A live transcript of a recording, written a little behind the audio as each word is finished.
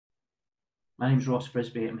My name's Ross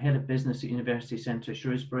Frisby. I'm Head of Business at University Centre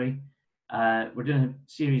Shrewsbury. We're doing a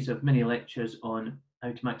series of mini lectures on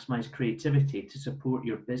how to maximise creativity to support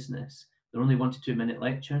your business. They're only 1 to 2 minute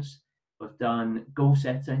lectures. We've done goal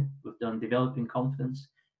setting, we've done developing confidence,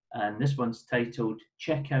 and this one's titled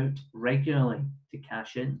Check Out Regularly to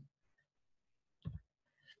Cash In.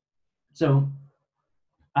 So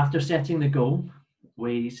after setting the goal,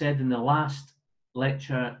 we said in the last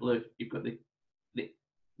lecture, look, you've got the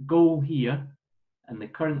goal here and the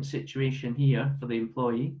current situation here for the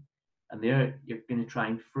employee, and there you're going to try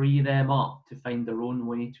and free them up to find their own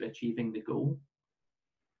way to achieving the goal.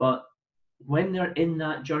 But when they're in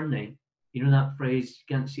that journey, you know that phrase,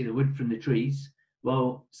 you can't see the wood from the trees.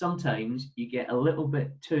 Well, sometimes you get a little bit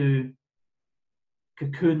too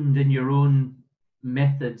cocooned in your own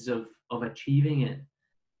methods of achieving it.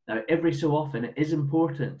 Now, every so often it is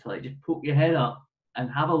important to just poke your head up and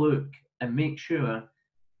have a look and make sure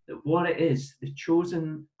that what it is, the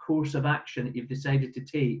chosen course of action that you've decided to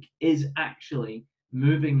take, is actually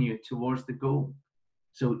moving you towards the goal.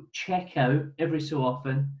 So check out every so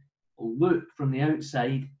often, look from the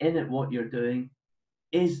outside in at what you're doing.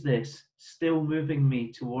 Is this still moving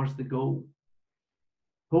me towards the goal?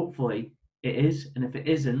 Hopefully it is, and if it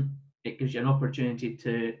isn't, it gives you an opportunity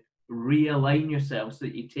to realign yourself so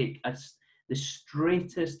that you take the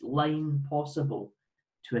straightest line possible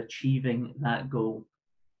to achieving that goal.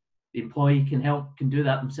 The employee can do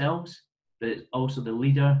that themselves, but also the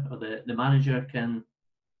leader or the manager can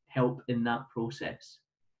help in that process.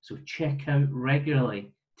 So check out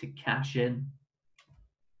regularly to cash in.